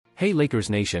Hey Lakers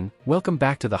Nation, welcome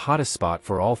back to the hottest spot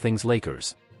for all things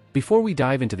Lakers. Before we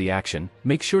dive into the action,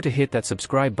 make sure to hit that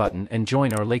subscribe button and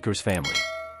join our Lakers family.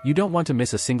 You don't want to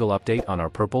miss a single update on our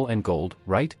purple and gold,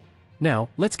 right? Now,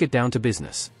 let's get down to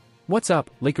business. What's up,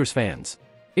 Lakers fans?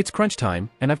 It's crunch time,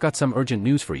 and I've got some urgent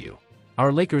news for you.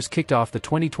 Our Lakers kicked off the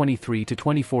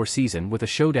 2023-24 season with a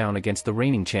showdown against the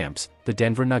reigning champs, the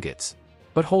Denver Nuggets.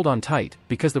 But hold on tight,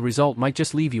 because the result might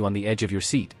just leave you on the edge of your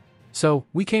seat. So,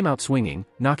 we came out swinging,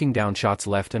 knocking down shots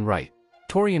left and right.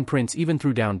 Taurean Prince even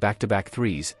threw down back-to-back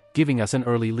threes, giving us an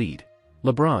early lead.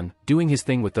 LeBron, doing his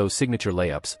thing with those signature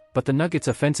layups, but the Nuggets'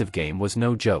 offensive game was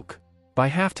no joke. By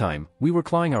halftime, we were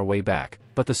clawing our way back,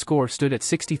 but the score stood at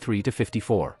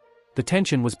 63-54. The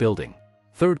tension was building.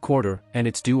 Third quarter, and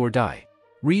it's do or die.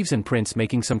 Reeves and Prince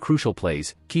making some crucial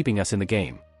plays, keeping us in the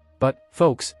game. But,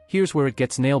 folks, here's where it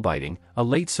gets nail-biting. A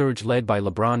late surge led by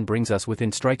LeBron brings us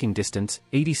within striking distance,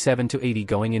 87-80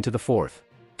 going into the fourth.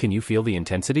 Can you feel the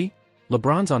intensity?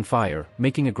 LeBron's on fire,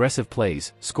 making aggressive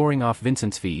plays, scoring off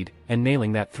Vincent's feed, and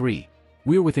nailing that three.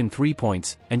 We're within 3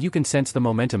 points, and you can sense the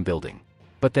momentum building.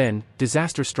 But then,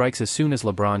 disaster strikes as soon as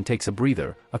LeBron takes a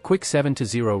breather, a quick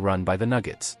 7-0 run by the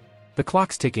Nuggets. The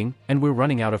clock's ticking, and we're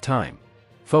running out of time.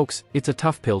 Folks, it's a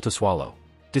tough pill to swallow.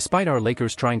 Despite our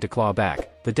Lakers trying to claw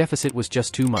back, the deficit was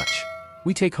just too much.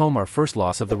 We take home our first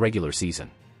loss of the regular season.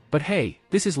 But hey,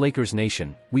 this is Lakers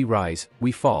Nation, we rise,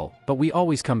 we fall, but we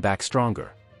always come back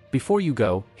stronger. Before you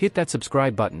go, hit that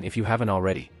subscribe button if you haven't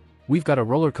already. We've got a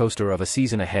roller coaster of a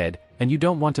season ahead, and you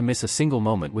don't want to miss a single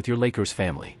moment with your Lakers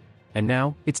family. And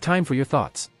now, it's time for your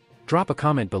thoughts. Drop a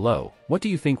comment below, what do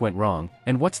you think went wrong,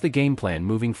 and what's the game plan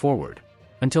moving forward?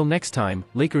 Until next time,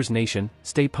 Lakers Nation,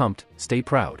 stay pumped, stay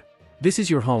proud. This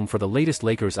is your home for the latest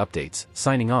Lakers updates,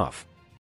 signing off.